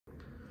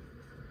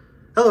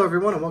Hello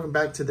everyone and welcome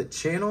back to the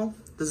channel.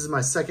 This is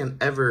my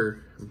second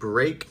ever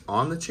break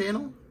on the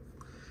channel.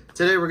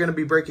 Today we're going to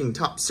be breaking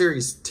Top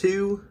Series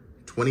 2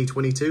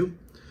 2022.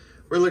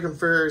 We're looking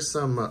for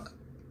some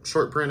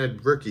short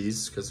printed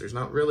rookies because there's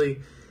not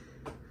really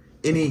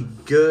any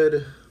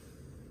good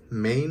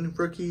main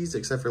rookies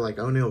except for like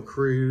O'Neal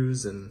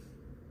Cruz and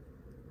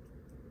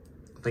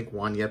I think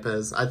Juan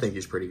Yepes. I think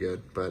he's pretty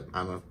good, but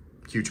I'm a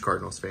huge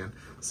Cardinals fan.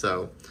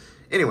 So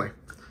anyway,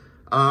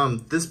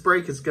 this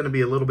break is going to be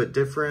a little bit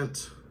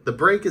different. The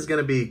break is going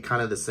to be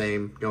kind of the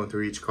same going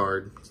through each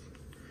card,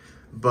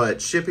 but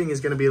shipping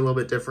is going to be a little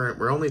bit different.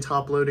 We're only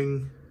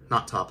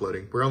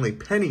we're only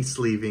penny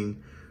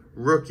sleeving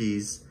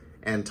rookies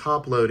and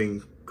top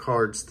loading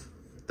cards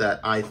that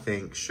I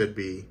think should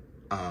be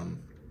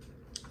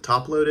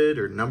top loaded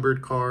or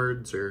numbered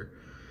cards or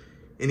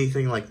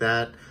anything like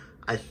that.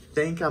 I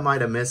think I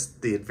might have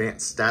missed the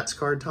advanced stats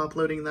card top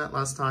loading that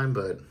last time,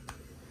 but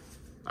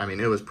I mean,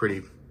 it was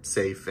pretty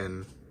safe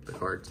in the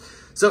cards.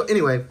 So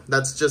anyway,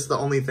 that's just the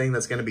only thing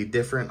that's going to be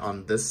different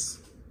on this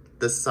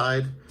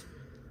side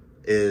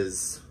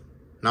is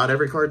not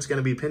every card's going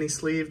to be penny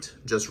sleeved,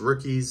 just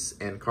rookies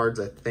and cards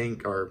I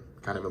think are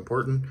kind of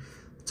important.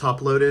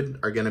 Top loaded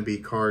are going to be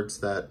cards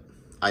that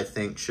I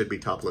think should be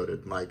top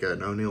loaded, like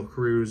an O'Neal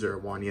Cruz or a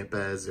Juan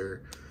Yepes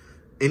or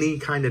any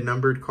kind of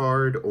numbered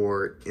card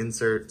or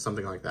insert,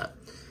 something like that.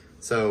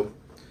 So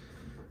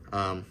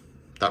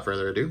without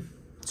further ado,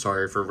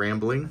 sorry for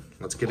rambling.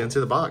 Let's get into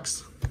the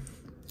box.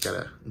 Got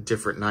a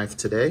different knife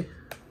today.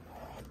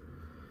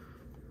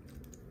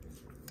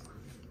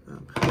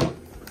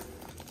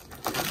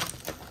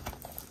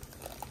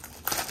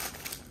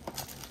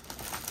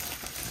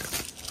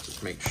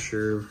 Just make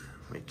sure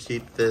we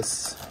keep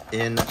this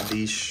in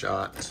the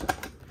shot.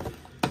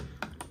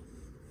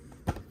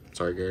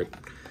 Sorry, Garrett.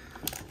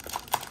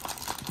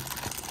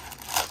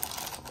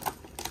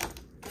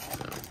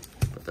 So,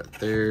 put that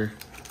there.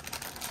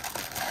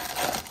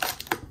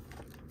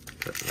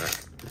 Put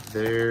that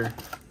there.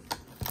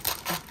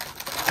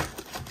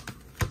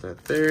 Put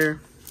that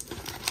there.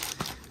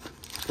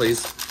 Please.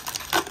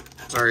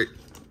 Sorry.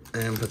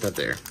 And put that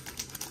there.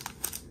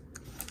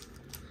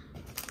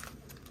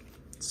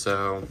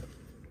 So,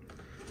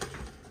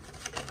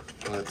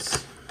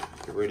 let's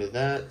get rid of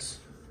that.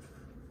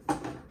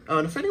 Oh,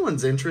 and if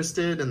anyone's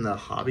interested in the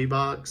hobby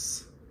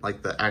box,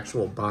 like the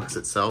actual box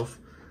itself,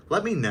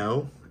 let me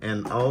know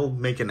and I'll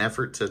make an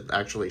effort to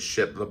actually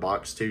ship the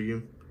box to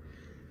you.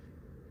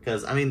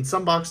 Because, I mean,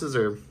 some boxes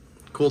are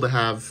cool to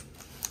have,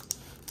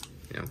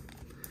 you know.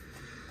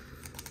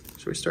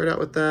 Should we start out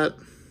with that?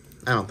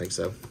 I don't think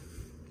so.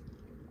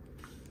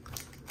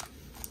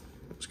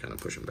 Just kind of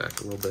push them back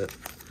a little bit.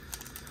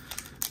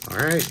 All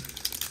right,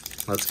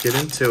 let's get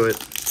into it.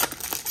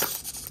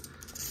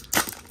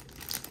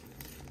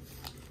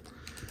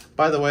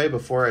 By the way,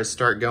 before I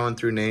start going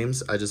through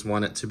names, I just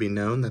want it to be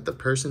known that the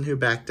person who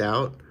backed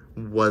out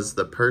was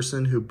the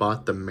person who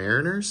bought the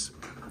Mariners.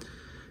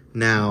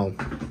 Now,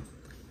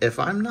 I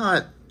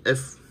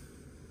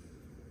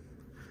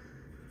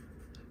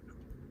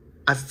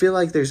feel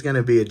like there's going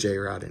to be a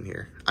J-Rod in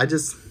here. I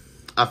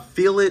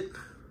feel it.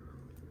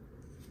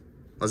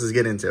 Let's just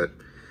get into it.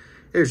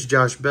 Here's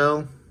Josh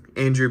Bell,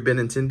 Andrew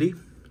Benintendi,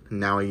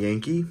 now a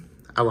Yankee,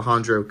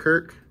 Alejandro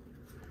Kirk,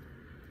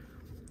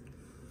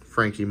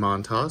 Frankie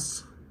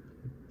Montas,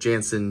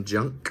 Jansen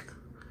Junk,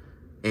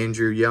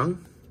 Andrew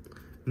Young,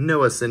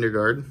 Noah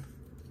Syndergaard,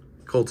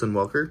 Colton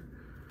Welker.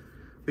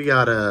 We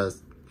got a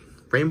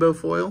rainbow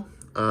foil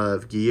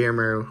of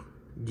Guillermo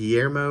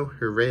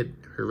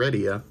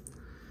Heredia.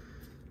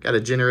 Got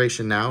a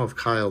generation now of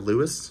Kyle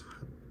Lewis.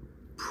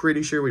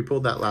 Pretty sure we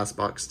pulled that last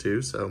box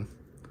too, so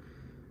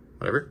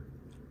whatever.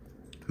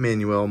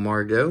 Manuel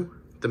Margot,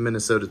 the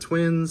Minnesota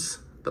Twins,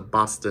 the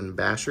Boston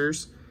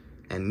Bashers,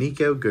 and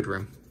Nico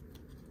Goodrum.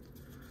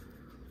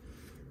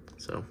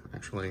 So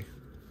actually,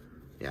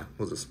 yeah,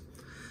 we'll just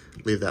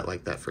leave that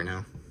like that for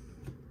now.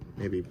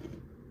 Maybe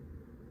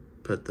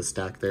put the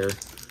stack there.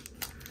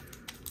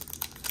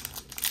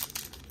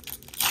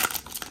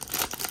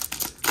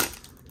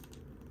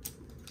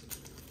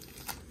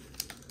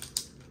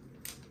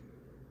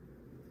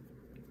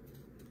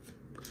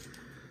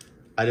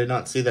 I did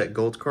not see that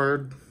gold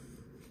card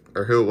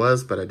or who it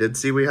was, but I did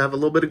see we have a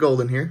little bit of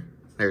gold in here.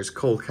 There's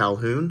Cole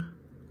Calhoun,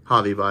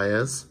 Javi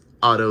Baez,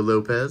 Otto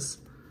Lopez,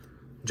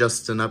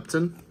 Justin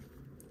Upton,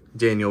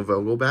 Daniel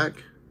Vogelback,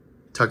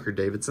 Tucker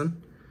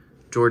Davidson,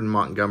 Jordan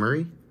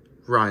Montgomery,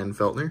 Ryan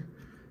Feltner,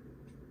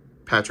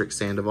 Patrick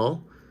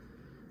Sandoval.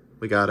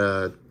 We got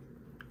a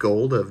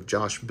gold of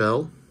Josh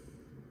Bell.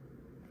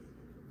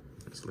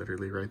 It's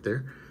literally right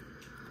there.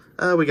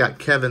 We got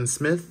Kevin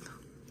Smith,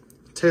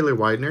 Taylor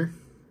Widener,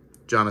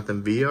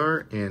 Jonathan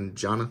VR, and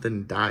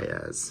Jonathan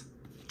Diaz.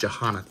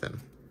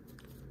 Jonathan.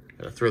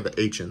 Gotta throw the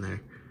H in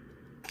there.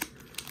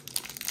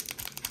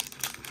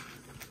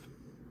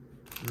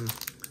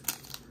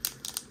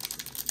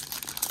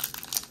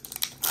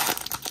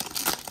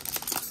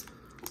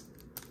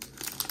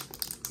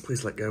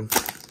 Please let go.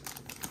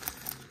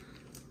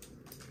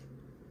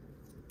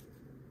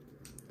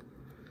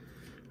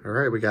 All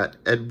right, we got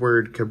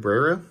Edward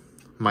Cabrera,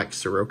 Mike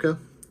Soroka,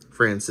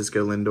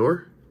 Francisco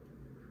Lindor,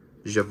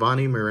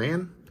 Giovanni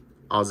Moran,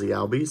 Ozzy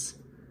Albies,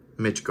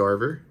 Mitch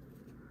Garver,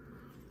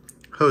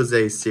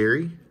 Jose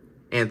Siri,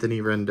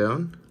 Anthony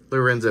Rendon,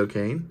 Lorenzo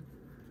Cain,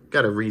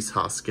 got a Reese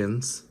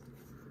Hoskins,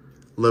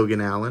 Logan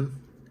Allen,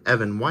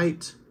 Evan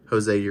White,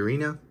 Jose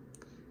Urena,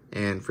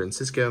 and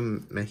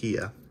Francisco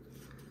Mejia.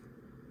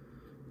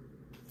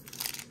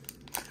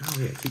 Oh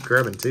yeah, keep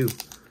grabbing too.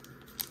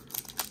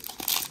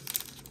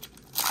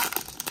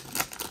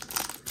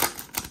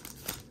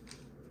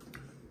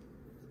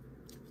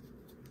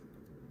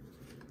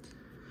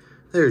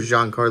 There's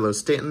Giancarlo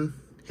Stanton,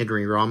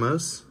 Henry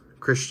Ramos,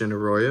 Christian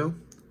Arroyo,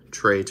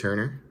 Trey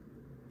Turner,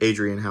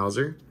 Adrian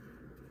Hauser,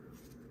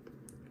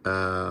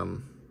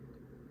 Roanzi,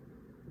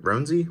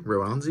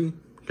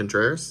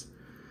 Contreras,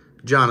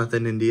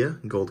 Jonathan India,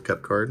 Gold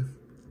Cup card,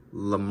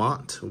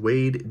 Lamont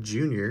Wade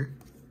Jr.,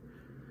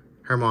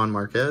 Herman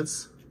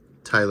Marquez,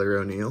 Tyler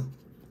O'Neill,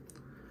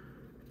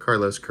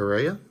 Carlos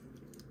Correa.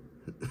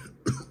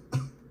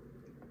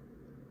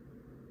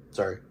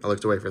 Sorry, I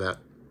looked away for that.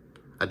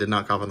 I did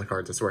not cough on the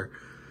cards, I swear.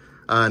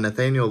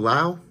 Nathaniel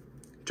Lau,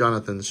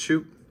 Jonathan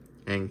Shoup,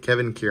 and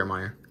Kevin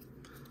Kiermaier.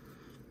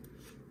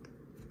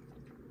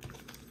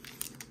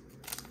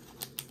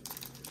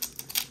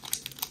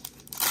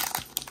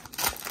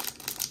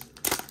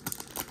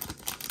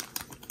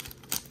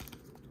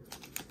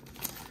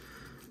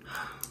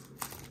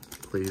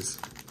 Please,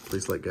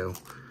 please let go.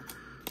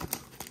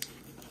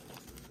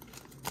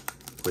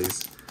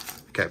 Please.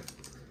 Okay.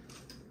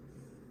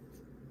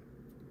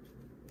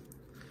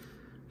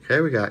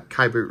 Okay, we got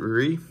Kybert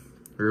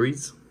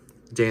Ruiz,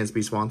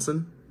 Dansby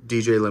Swanson,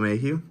 DJ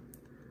LeMahieu,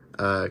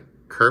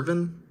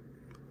 Curvin,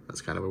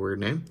 that's kind of a weird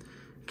name,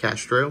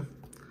 Castro.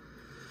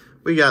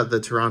 We got the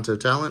Toronto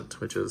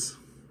Talent, which is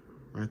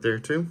right there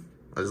too.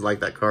 I just like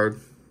that card.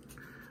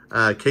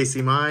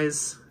 Casey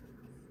Mize,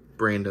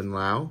 Brandon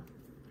Lau,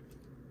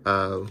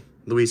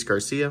 Luis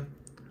Garcia,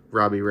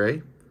 Robbie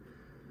Ray.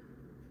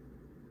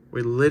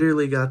 We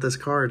literally got this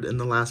card in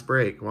the last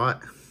break.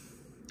 What?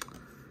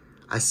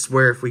 I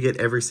swear if we get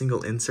every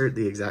single insert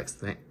the exact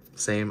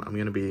same, I'm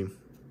going to be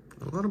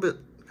a little bit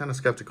kind of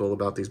skeptical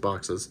about these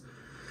boxes.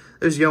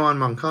 There's Yohan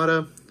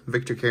Moncada,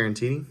 Victor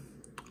Carantini,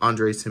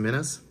 Andres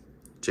Jimenez,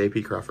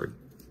 J.P. Crawford.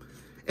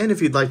 And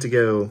if you'd like to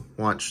go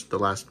watch the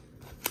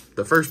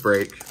first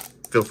break,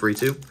 feel free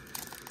to.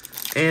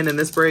 And in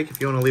this break, if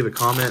you want to leave a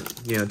comment,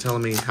 you know,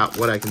 telling me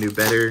what I can do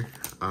better.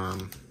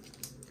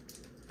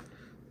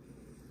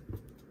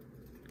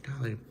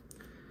 Golly.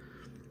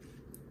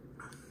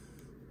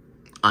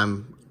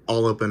 I'm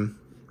all open,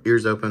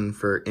 ears open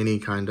for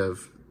any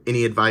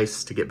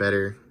advice to get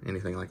better,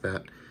 anything like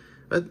that.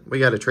 But we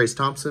got a Trace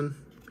Thompson.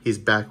 He's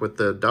back with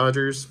the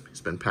Dodgers. He's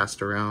been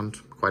passed around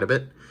quite a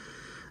bit.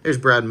 There's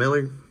Brad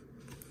Miller,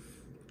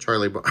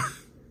 Charlie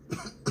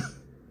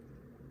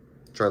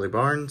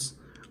Barnes,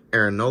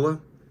 Aaron Nola,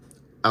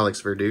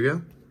 Alex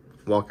Verdugo,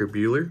 Walker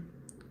Buehler,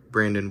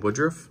 Brandon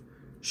Woodruff,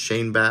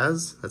 Shane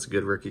Baz. That's a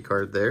good rookie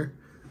card there.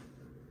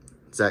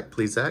 Zach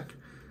Plesac.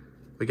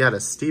 We got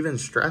a Steven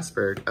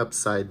Strasburg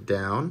upside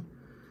down.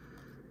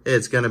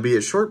 It's going to be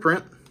a short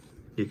print.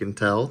 You can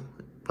tell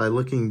by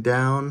looking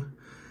down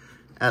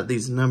at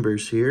these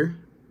numbers here.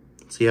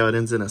 See how it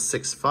ends in a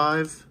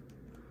 6-5?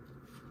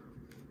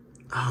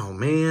 Oh,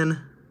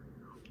 man.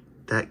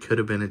 That could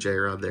have been a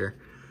J-Rod there.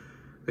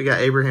 We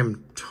got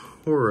Abraham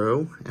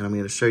Toro, and I'm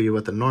going to show you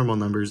what the normal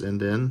numbers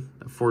end in,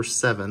 a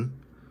 4-7.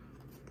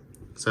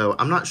 So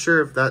I'm not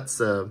sure if that's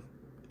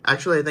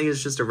actually, I think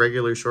it's just a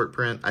regular short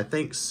print. I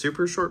think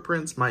super short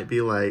prints might be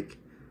like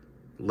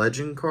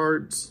legend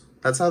cards.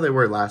 That's how they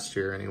were last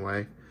year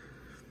anyway.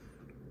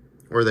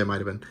 Or they might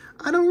have been.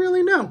 I don't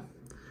really know.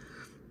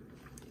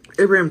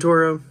 Abraham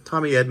Toro,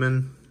 Tommy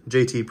Edman,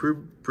 JT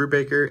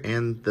Brubaker,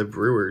 and the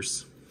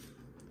Brewers.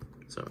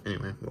 So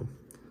anyway, we'll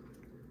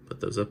put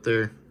those up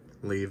there.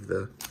 Leave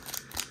the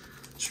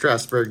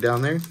Strasburg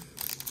down there.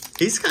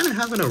 He's kind of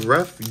having a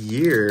rough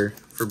year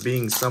for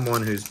being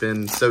someone who's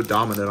been so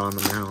dominant on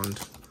the mound.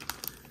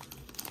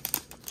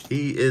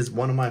 He is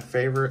one of my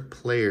favorite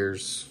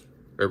players,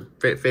 or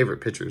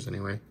favorite pitchers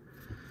anyway.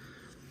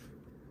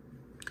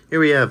 Here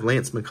we have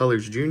Lance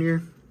McCullers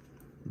Jr.,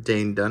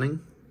 Dane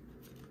Dunning,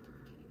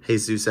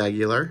 Jesus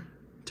Aguilar,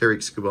 Tariq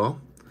Skubal.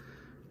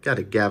 Got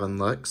a Gavin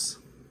Lux.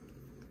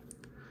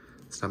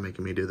 Stop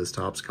making me do this,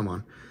 Tops. Come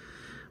on.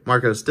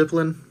 Marco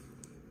Stiplin,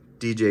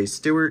 DJ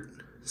Stewart,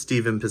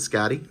 Stephen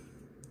Piscotty,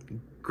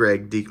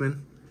 Greg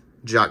Diekman,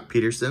 Jock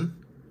Peterson.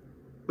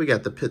 We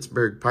got the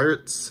Pittsburgh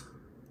Pirates,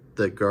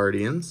 the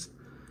Guardians,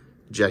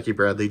 Jackie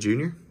Bradley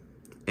Jr.,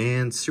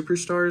 and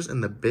Superstars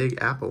in the Big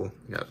Apple.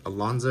 We got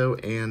Alonso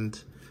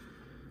and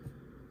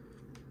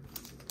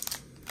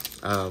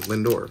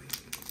Lindor.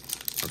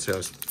 Let's see. I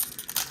was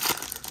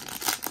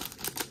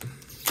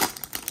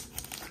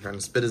trying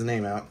to spit his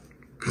name out.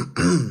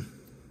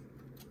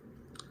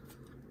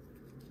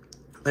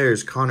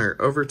 There's Connor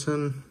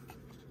Overton,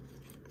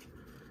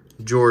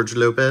 George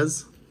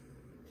Lopez,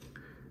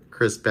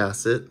 Chris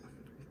Bassett,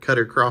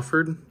 Cutter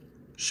Crawford,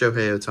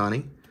 Shohei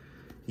Ohtani,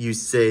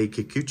 Yusei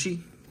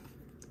Kikuchi,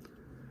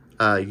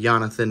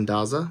 Jonathan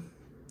Daza,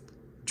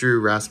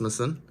 Drew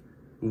Rasmussen,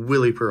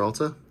 Willie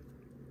Peralta,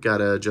 got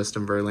a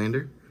Justin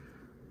Verlander,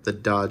 the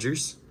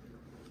Dodgers,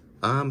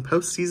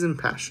 postseason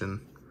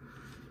passion,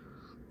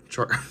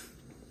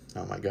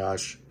 oh my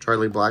gosh,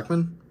 Charlie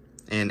Blackmon,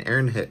 and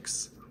Aaron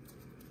Hicks.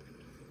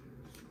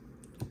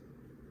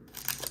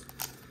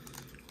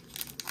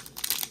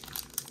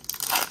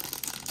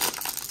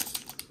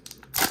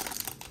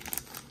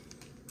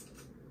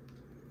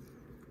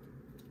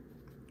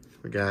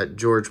 We got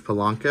George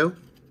Polanco,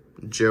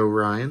 Joe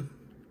Ryan,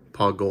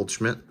 Paul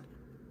Goldschmidt,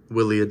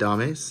 Willie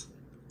Adames,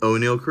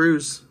 O'Neal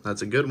Cruz.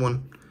 That's a good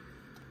one.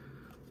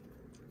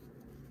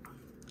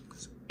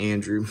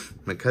 Andrew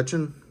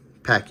McCutchen,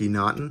 Packy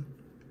Naughton,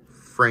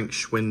 Frank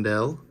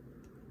Schwindel,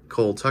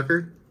 Cole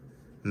Tucker,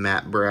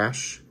 Matt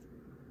Brash,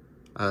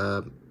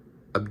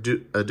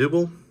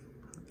 Adubel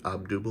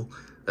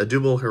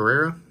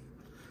Herrera,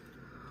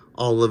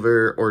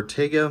 Oliver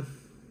Ortega,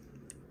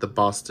 the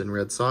Boston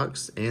Red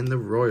Sox, and the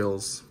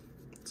Royals.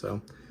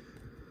 So,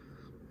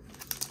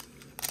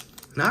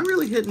 not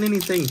really hitting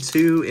anything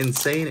too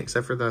insane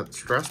except for that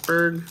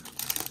Strasburg.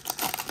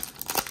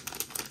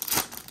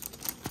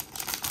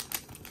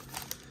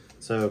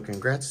 So,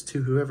 congrats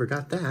to whoever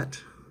got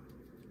that.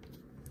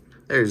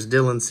 There's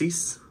Dylan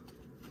Cease.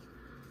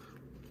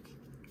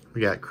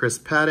 We got Chris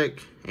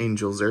Paddock,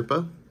 Angel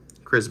Zerpa,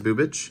 Chris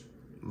Bubich,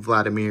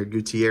 Vladimir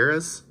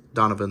Gutierrez,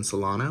 Donovan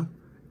Solano,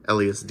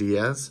 Elias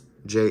Diaz,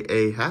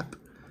 J.A. Happ,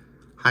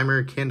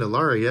 Heimer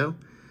Candelario.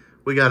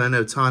 We got an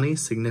Ohtani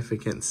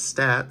Significant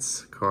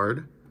Stats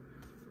card.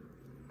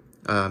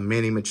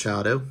 Manny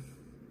Machado.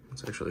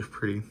 That's actually a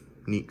pretty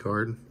neat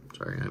card.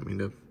 Sorry, I didn't mean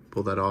to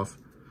pull that off.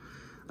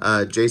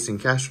 Jason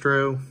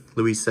Castro,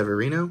 Luis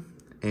Severino,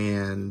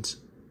 and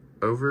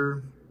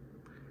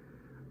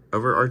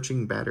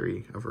overarching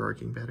battery.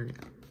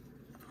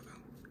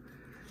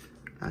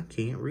 I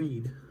can't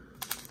read.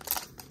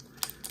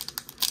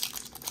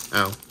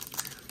 Oh.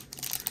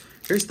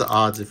 Here's the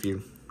odds if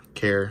you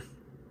care.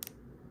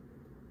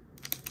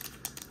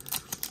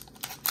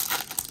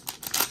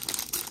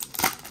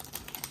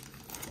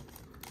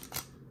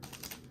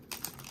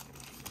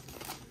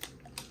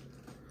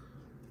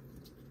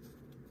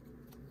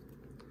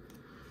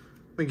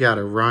 We got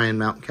a Ryan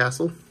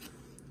Mountcastle,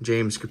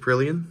 James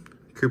Caprillion,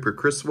 Cooper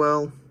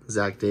Criswell,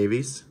 Zach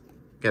Davies.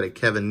 Got a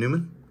Kevin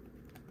Newman.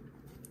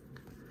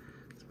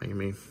 It's making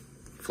me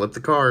flip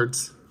the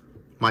cards.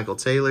 Michael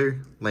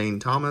Taylor, Lane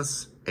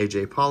Thomas,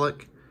 AJ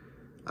Pollock,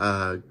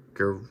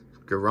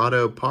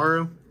 Gerardo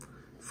Paro,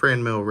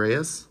 Franmil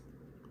Reyes,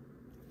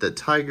 the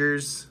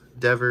Tigers,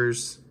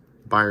 Devers,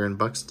 Byron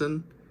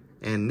Buxton,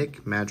 and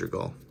Nick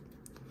Madrigal.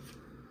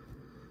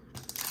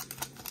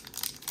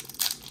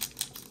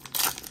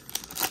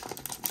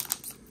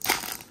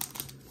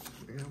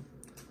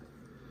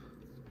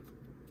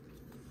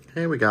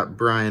 Okay, we got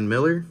Brian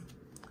Miller,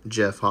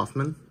 Jeff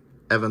Hoffman,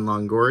 Evan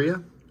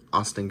Longoria,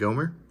 Austin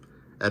Gomer,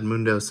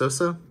 Edmundo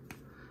Sosa,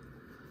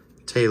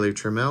 Taylor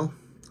Trammell,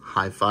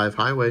 High Five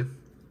Highway.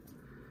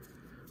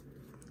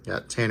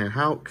 Got Tanner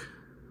Houck,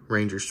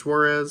 Ranger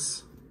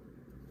Suarez,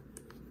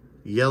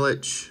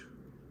 Yelich,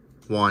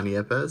 Juan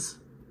Yepes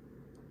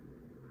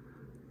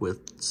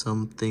with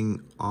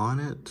something on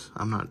it.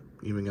 I'm not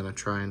even going to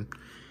try and...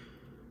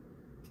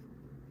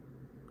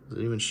 Does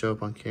it even show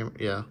up on camera?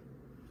 Yeah.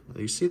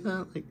 You see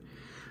that? Like,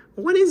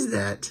 what is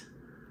that?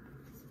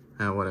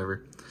 Oh,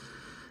 whatever.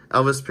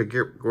 Elvis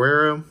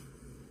Peguero,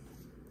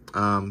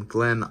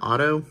 Glenn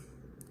Otto,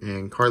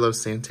 and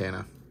Carlos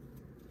Santana.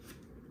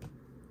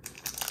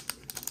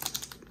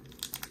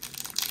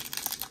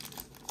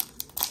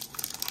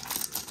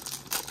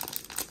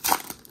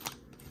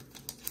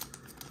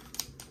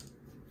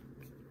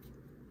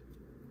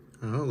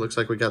 Oh, looks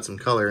like we got some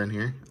color in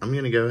here. I'm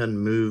going to go ahead and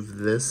move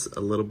this a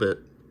little bit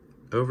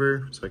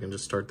over so I can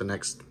just start the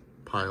next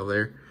pile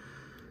there.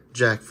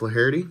 Jack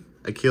Flaherty,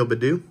 Akil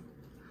Baddoo,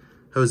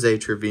 Jose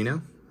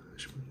Trevino,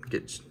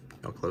 get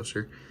y'all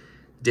closer,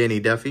 Danny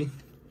Duffy,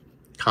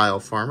 Kyle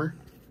Farmer,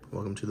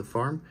 welcome to the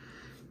farm,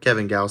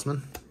 Kevin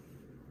Gausman,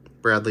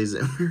 Bradley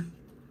Zimmer,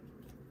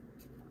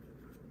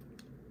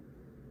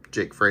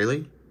 Jake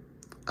Fraley,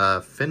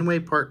 Fenway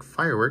Park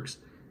Fireworks,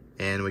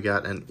 and we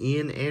got an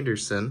Ian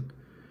Anderson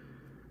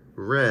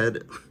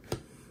red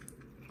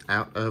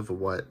out of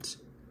what?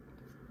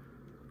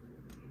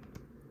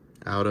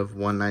 Out of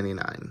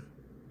 199.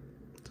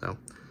 So,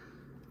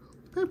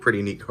 a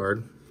pretty neat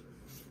card.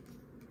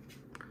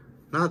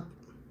 Not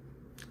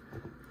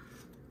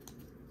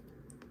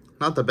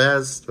the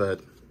best,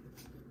 but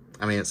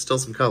I mean, it's still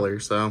some color.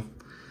 So,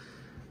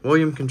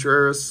 William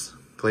Contreras,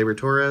 Gleyber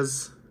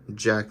Torres,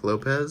 Jack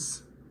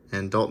Lopez,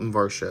 and Dalton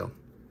Varsho.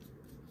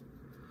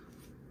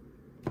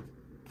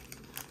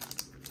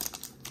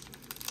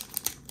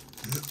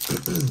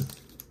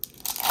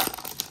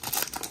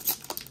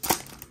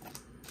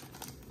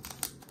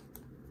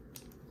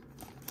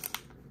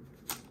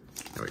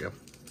 There we go.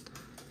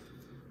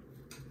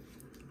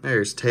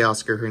 There's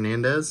Teoscar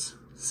Hernandez,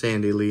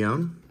 Sandy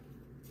Leon,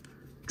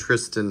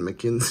 Tristan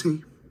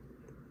McKenzie,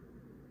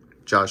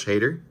 Josh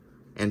Hader,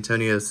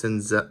 Antonio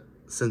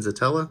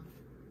Senzatella,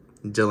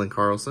 Dylan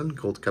Carlson,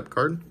 Gold Cup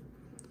card,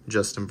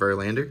 Justin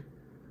Verlander,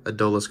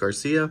 Adolis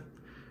Garcia,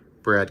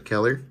 Brad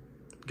Keller.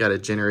 Got a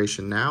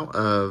Generation Now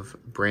of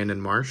Brandon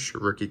Marsh,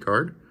 rookie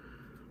card.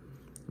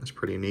 That's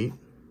pretty neat.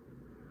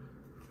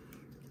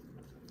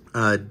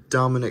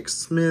 Dominic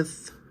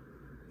Smith,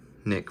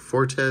 Nick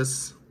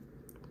Fortes,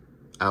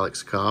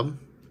 Alex Cobb,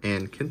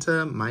 and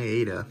Kenta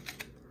Maeda.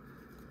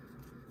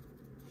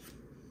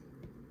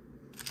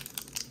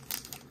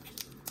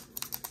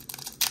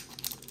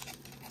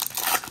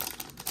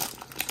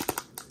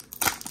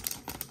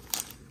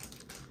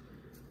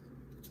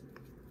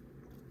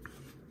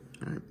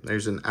 All right,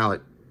 there's an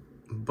Alec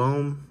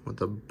Bohm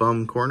with a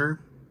bum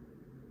corner.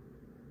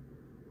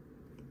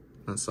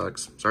 That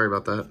sucks. Sorry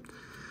about that.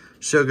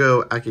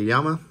 Shogo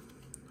Akiyama,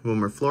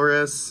 Wilmer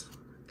Flores,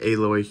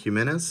 Eloy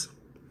Jimenez,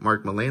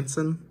 Mark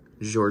Melanson,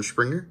 George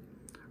Springer,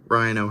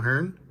 Ryan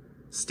O'Hearn,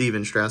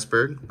 Steven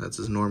Strasburg, that's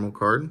his normal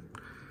card.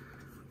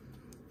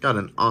 Got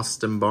an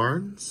Austin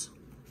Barnes.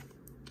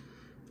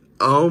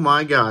 Oh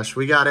my gosh,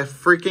 we got a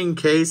freaking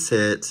case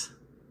hit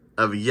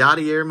of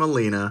Yadier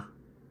Molina.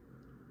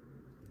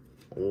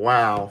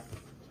 Wow.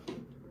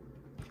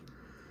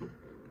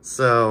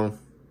 So,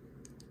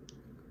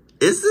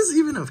 is this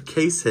even a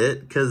case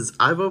hit? Because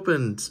I've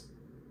opened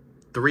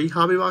 3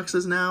 hobby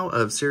boxes now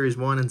of Series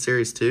 1 and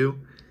Series 2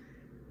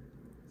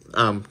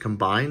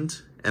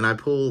 combined. And I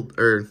pulled,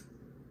 or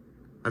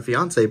my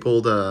fiance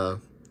pulled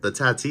the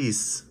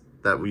Tatis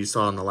that we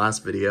saw in the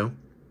last video.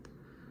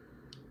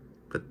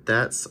 But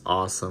that's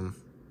awesome.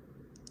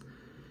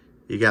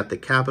 You got the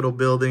Capitol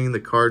building, the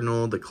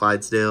Cardinal, the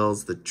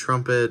Clydesdales, the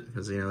Trumpet,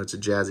 because, you know, it's a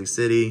jazzy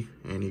city.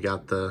 And you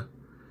got the,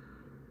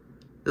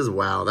 this is,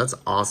 wow, that's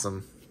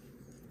awesome.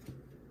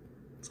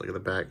 Let's look at the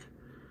back.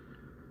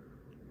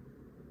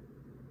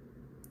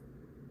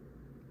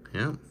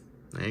 Yeah,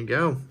 there you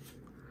go.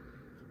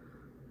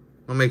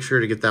 I'll make sure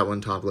to get that one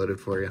top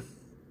loaded for you.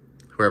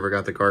 Whoever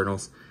got the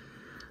Cardinals.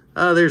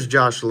 There's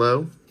Josh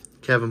Lowe,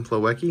 Kevin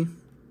Plawecki,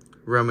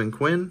 Roman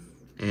Quinn,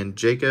 and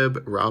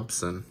Jacob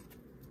Robson.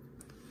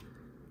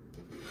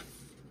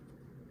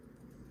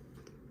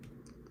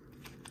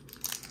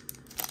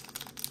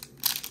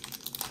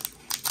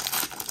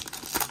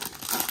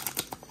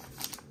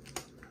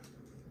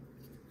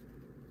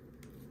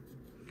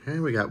 Okay,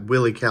 we got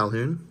Willie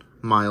Calhoun,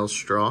 Miles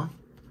Straw,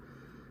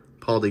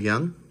 Paul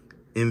DeYoung,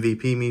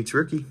 MVP meets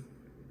rookie,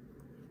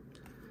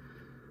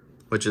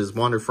 which is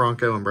Wander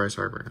Franco and Bryce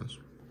Harper,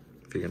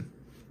 if you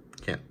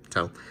can't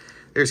tell.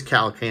 There's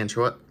Cal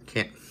Cantrell,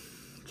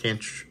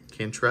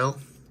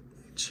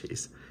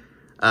 jeez,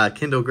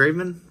 Kendall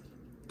Graveman,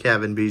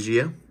 Kevin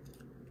Biggio,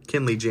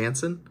 Kenley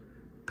Jansen,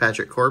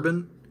 Patrick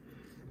Corbin,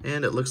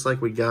 and it looks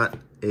like we got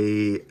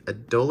a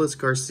Adolis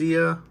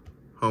Garcia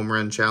home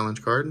run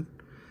challenge card.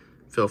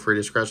 Feel free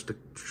to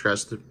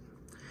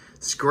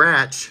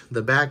scratch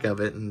the back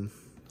of it and,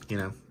 you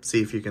know,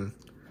 see if you can,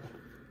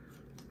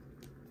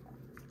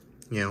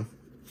 you know,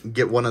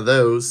 get one of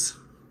those.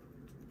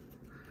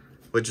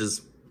 Which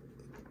is,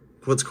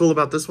 what's cool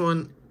about this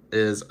one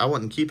is I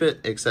wouldn't keep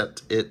it,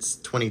 except it's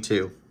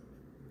 22.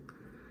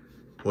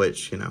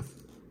 Which, you know,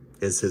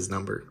 is his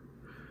number.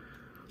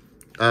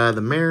 The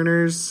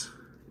Mariners,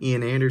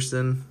 Ian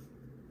Anderson,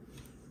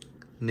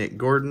 Nick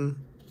Gordon,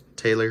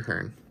 Taylor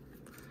Hearn.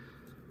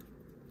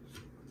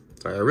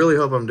 Sorry, I really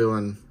hope I'm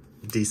doing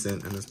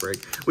decent in this break.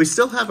 We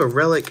still have a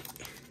relic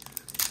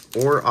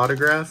or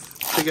autograph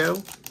to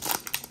go.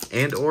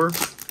 And or.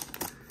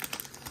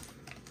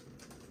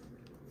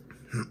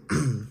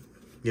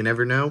 You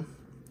never know.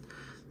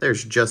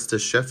 There's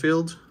Justice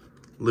Sheffield,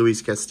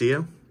 Luis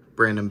Castillo,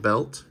 Brandon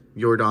Belt,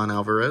 Yordan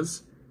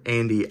Alvarez,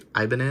 Andy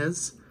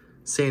Ibanez,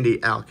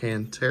 Sandy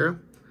Alcantara,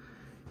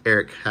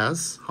 Eric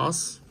Haas,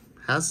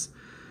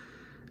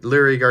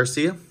 Lurie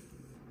Garcia.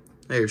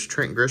 There's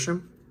Trent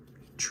Grisham,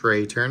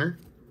 Trey Turner,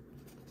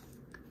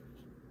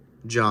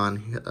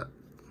 John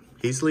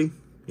Heasley,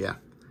 yeah.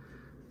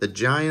 The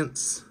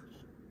Giants,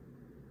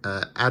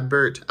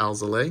 Adbert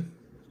Alzolay,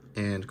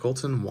 and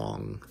Colton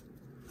Wong.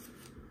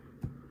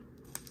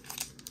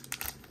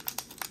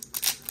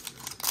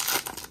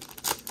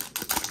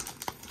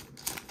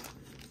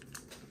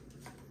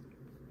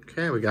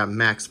 Okay, we got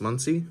Max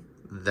Muncy.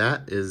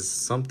 That is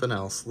something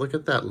else. Look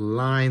at that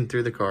line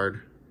through the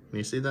card. Can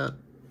you see that?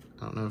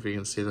 I don't know if you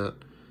can see that.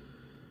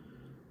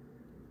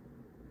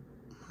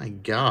 My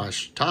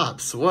gosh,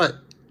 Topps, what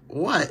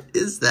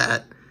is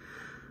that?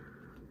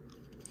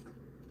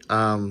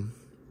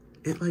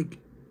 It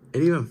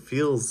even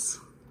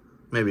feels,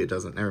 maybe it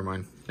doesn't, never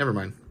mind.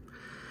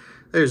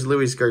 There's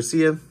Luis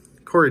Garcia,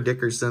 Corey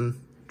Dickerson,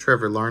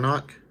 Trevor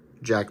Larnach,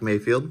 Jack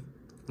Mayfield,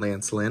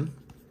 Lance Lynn,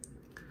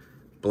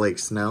 Blake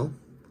Snell,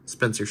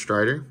 Spencer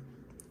Strider,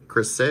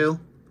 Chris Sale,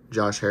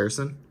 Josh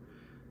Harrison,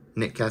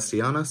 Nick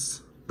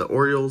Castellanos, the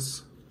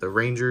Orioles, the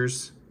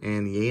Rangers,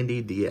 and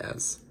Yandy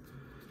Diaz.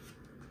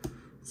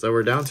 So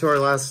we're down to our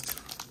last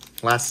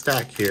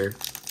stack here.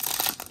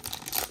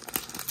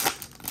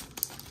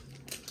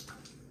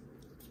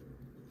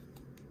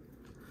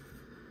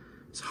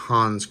 It's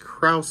Hans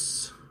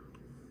Kraus,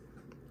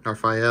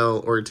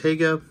 Rafael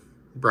Ortega,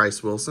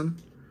 Bryce Wilson,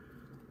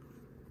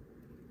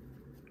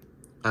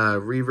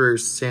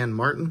 Reavers San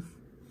Martin,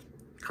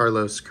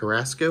 Carlos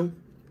Carrasco,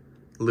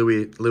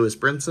 Lewis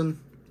Brinson,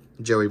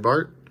 Joey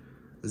Bart,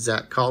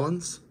 Zach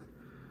Collins.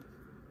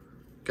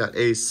 Got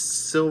a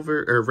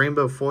silver or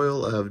rainbow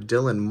foil of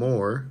Dylan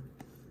Moore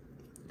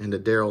and a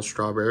Darryl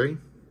Strawberry.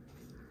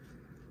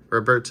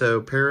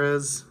 Roberto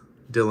Perez,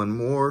 Dylan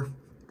Moore,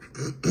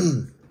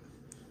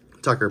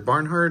 Tucker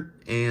Barnhart,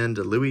 and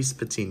Luis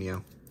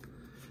Patino.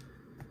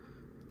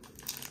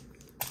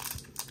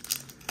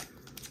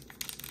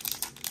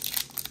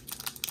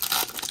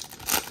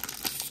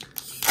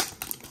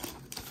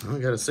 Oh, I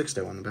got a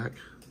 6-0 on the back.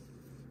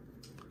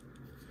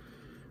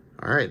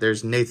 All right,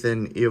 there's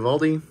Nathan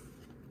Eovaldi,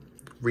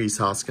 Reese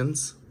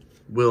Hoskins,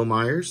 Will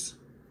Myers,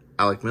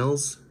 Alec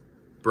Mills,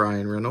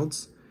 Brian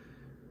Reynolds,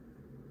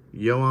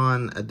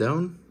 Yohan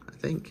Adone, I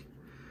think,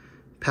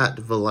 Pat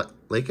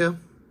Valleca,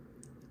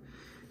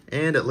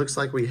 and it looks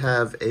like we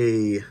have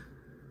a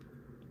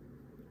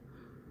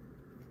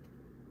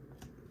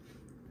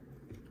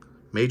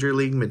Major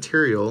League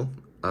material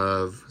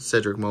of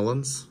Cedric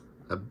Mullins,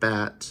 a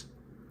bat.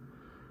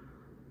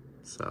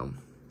 So,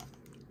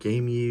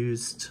 game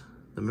used.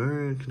 The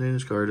Maroon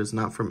Canadians card is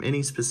not from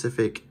any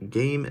specific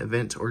game,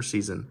 event, or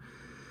season.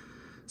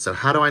 So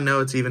how do I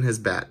know it's even his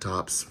bat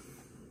tops?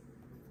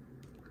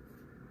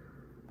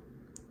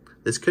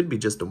 This could be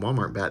just a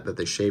Walmart bat that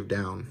they shaved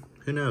down.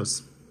 Who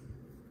knows?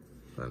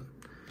 But,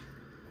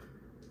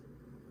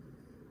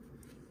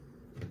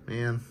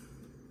 man.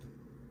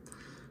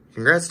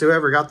 Congrats to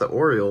whoever got the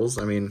Orioles.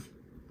 I mean,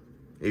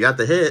 you got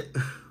the hit.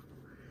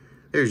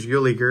 There's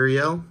Yuli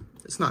Gurriel.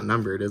 It's not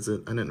numbered, is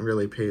it? I didn't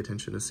really pay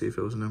attention to see if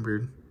it was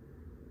numbered.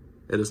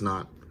 It is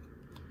not.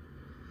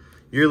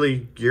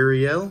 Yuli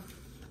Gurriel,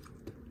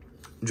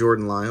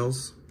 Jordan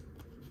Lyles,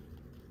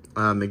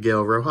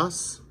 Miguel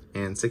Rojas,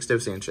 and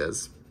Sixto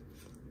Sanchez.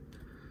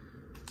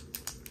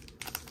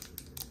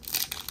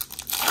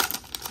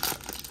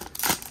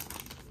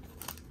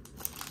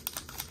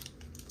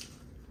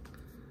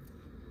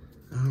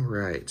 All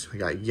right, we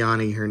got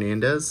Yanni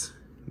Hernandez,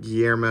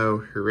 Guillermo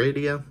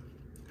Heredia,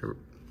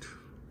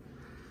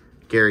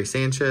 Gary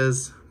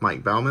Sanchez,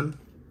 Mike Baumann,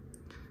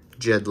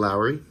 Jed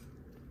Lowry,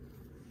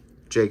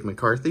 Jake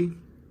McCarthy,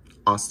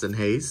 Austin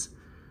Hayes,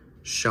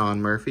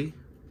 Sean Murphy,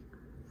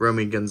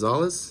 Romy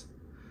Gonzalez,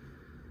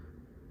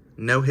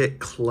 No Hit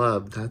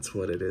Club. That's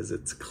what it is.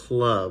 It's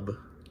Club.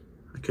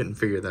 I couldn't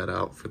figure that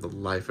out for the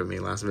life of me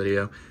last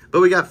video.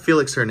 But we got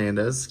Felix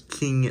Hernandez,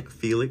 King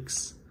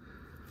Felix.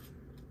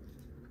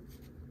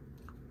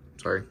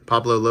 Sorry.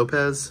 Pablo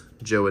Lopez,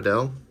 Joe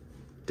Adell,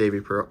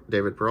 David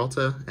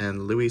Peralta,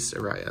 and Luis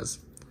Arias.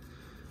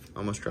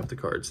 Almost dropped the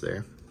cards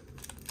there.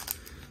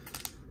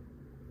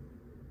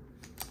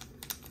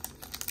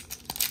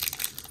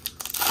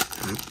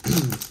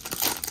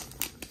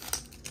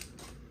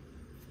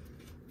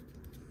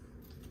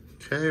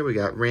 Okay, we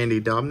got Randy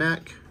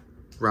Dobnak,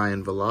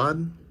 Ryan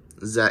Vilade,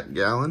 Zach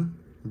Gallen,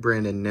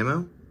 Brandon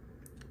Nimmo,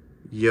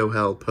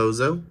 Yohel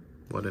Pozo,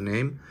 what a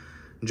name,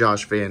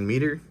 Josh Van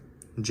Meter,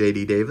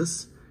 JD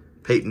Davis,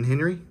 Peyton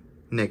Henry,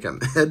 Nick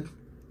Ahmed.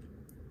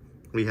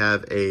 We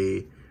have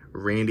a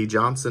Randy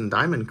Johnson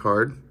diamond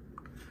card.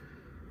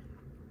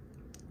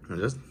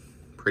 Just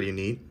pretty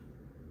neat.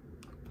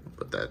 I'll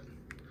put that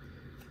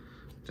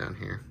down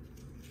here.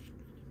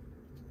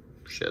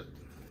 Shit.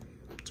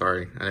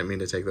 Sorry, I didn't mean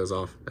to take those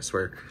off, I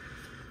swear.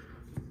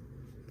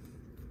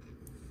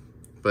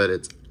 But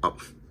it's up.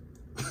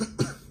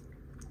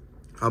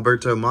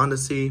 Alberto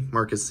Mondesi,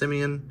 Marcus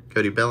Semien,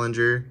 Cody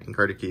Bellinger, and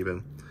Carter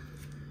Keeban.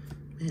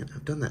 Man,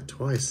 I've done that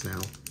twice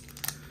now.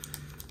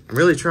 I'm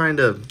really trying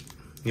to,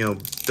 you know,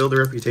 build a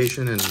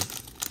reputation and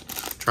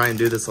try and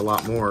do this a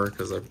lot more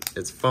because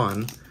it's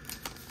fun.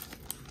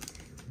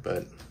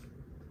 But,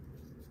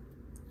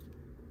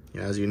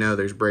 you know, as you know,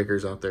 there's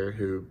breakers out there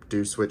who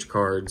do switch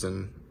cards,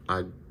 and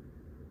I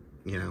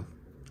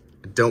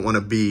don't want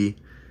to be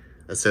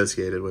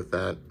associated with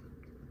that.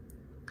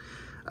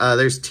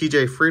 There's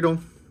TJ Friedel,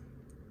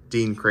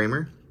 Dean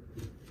Kramer,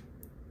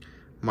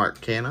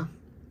 Mark Canna,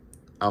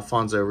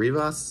 Alfonso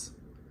Rivas,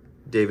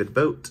 David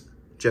Boat,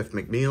 Jeff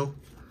McNeil.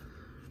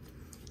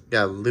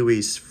 Got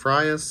Luis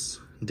Frias,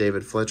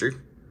 David Fletcher,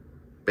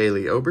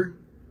 Bailey Ober.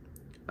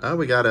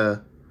 We got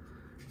a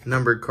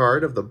numbered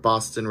card of the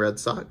Boston Red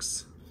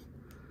Sox.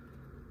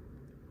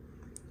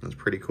 That's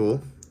pretty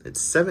cool. It's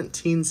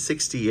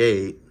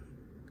 1768.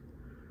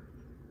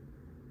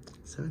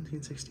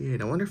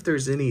 1768. I wonder if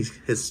there's any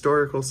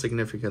historical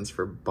significance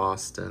for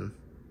Boston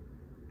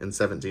in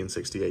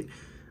 1768.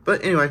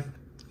 But anyway,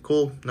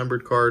 cool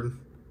numbered card.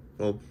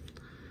 We'll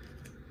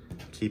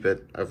keep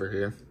it over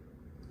here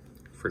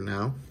for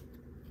now.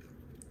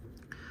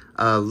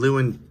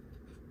 Lewin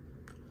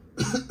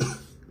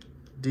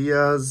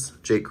Diaz,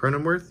 Jake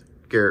Cronenworth,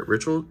 Garrett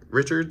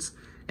Richards,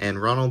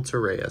 and Ronald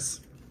Torreyes.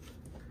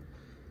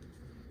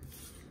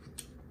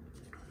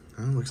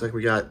 Looks like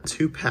we got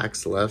 2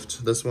 packs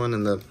left. This one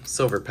and the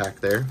silver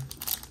pack there.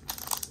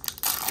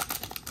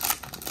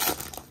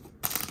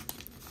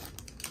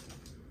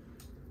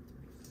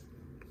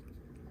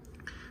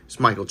 There's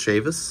Michael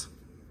Chavis.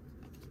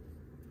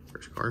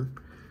 First card.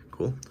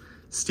 Cool.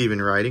 Stephen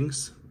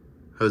Ridings.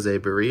 Jose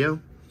Barrio.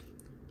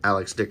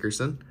 Alex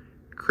Dickerson.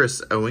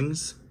 Chris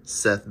Owings.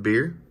 Seth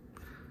Beer.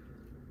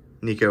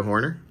 Nico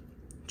Horner.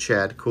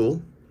 Chad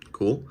Cool.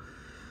 Cool.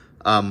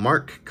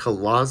 Mark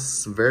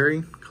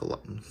Kalasveri.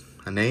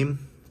 A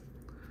name.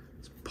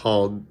 It's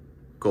Paul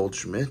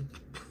Goldschmidt.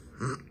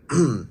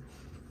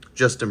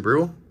 Justin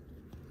Brule.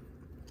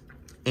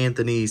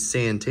 Anthony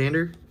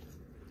Santander.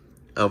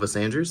 Elvis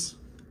Andrews.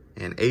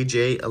 And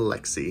AJ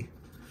Alexi.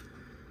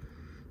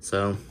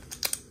 So,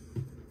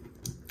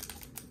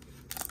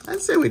 I'd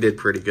say we did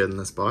pretty good in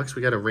this box.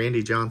 We got a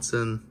Randy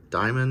Johnson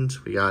Diamond.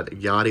 We got a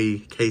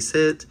Yachty Case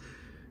Hit.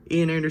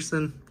 Ian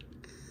Anderson.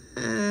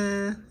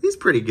 He's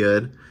pretty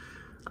good.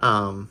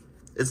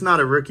 It's not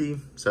a rookie,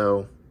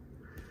 so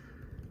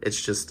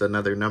it's just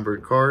another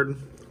numbered card.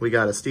 We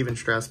got a Steven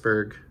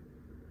Strasburg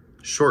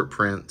short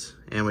print,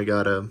 and we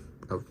got a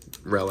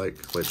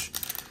relic, which,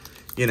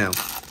 you know,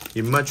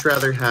 you'd much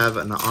rather have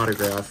an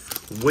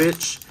autograph,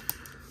 which,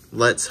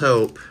 let's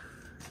hope,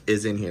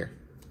 is in here.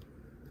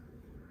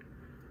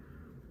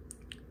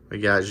 We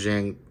got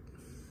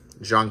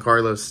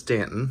Giancarlo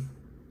Stanton,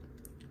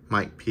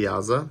 Mike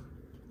Piazza,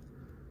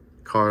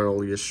 Carl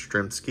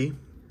Yastrzemski,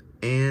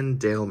 and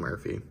Dale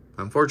Murphy.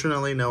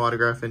 Unfortunately, no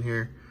autograph in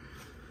here.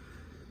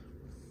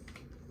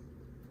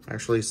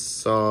 Actually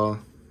saw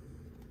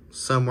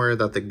somewhere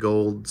that the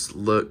golds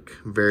look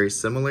very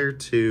similar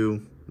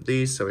to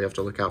these, so we have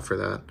to look out for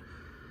that.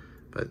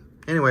 But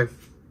anyway,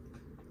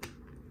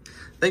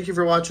 thank you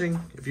for watching.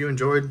 If you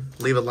enjoyed,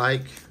 leave a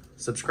like,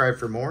 subscribe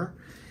for more.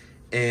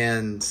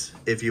 And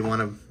if you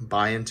want to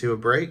buy into a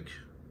break,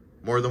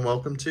 more than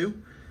welcome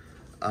to.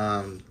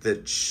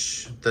 The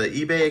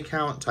eBay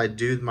account I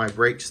do my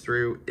breaks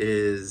through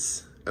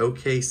is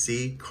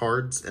OKC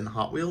Cards and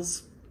Hot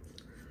Wheels.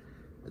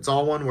 It's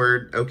all one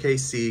word,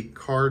 OKC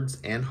Cards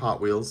and Hot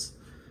Wheels.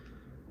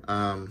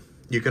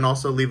 You can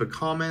also leave a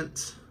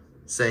comment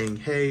saying,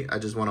 hey, I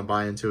just want to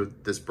buy into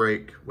this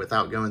break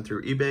without going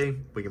through eBay.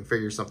 We can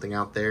figure something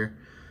out there.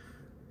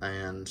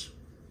 And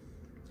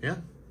yeah.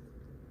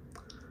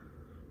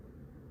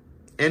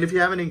 And if you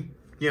have any,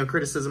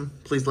 criticism,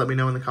 please let me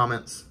know in the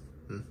comments.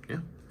 Yeah.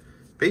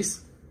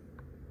 Peace.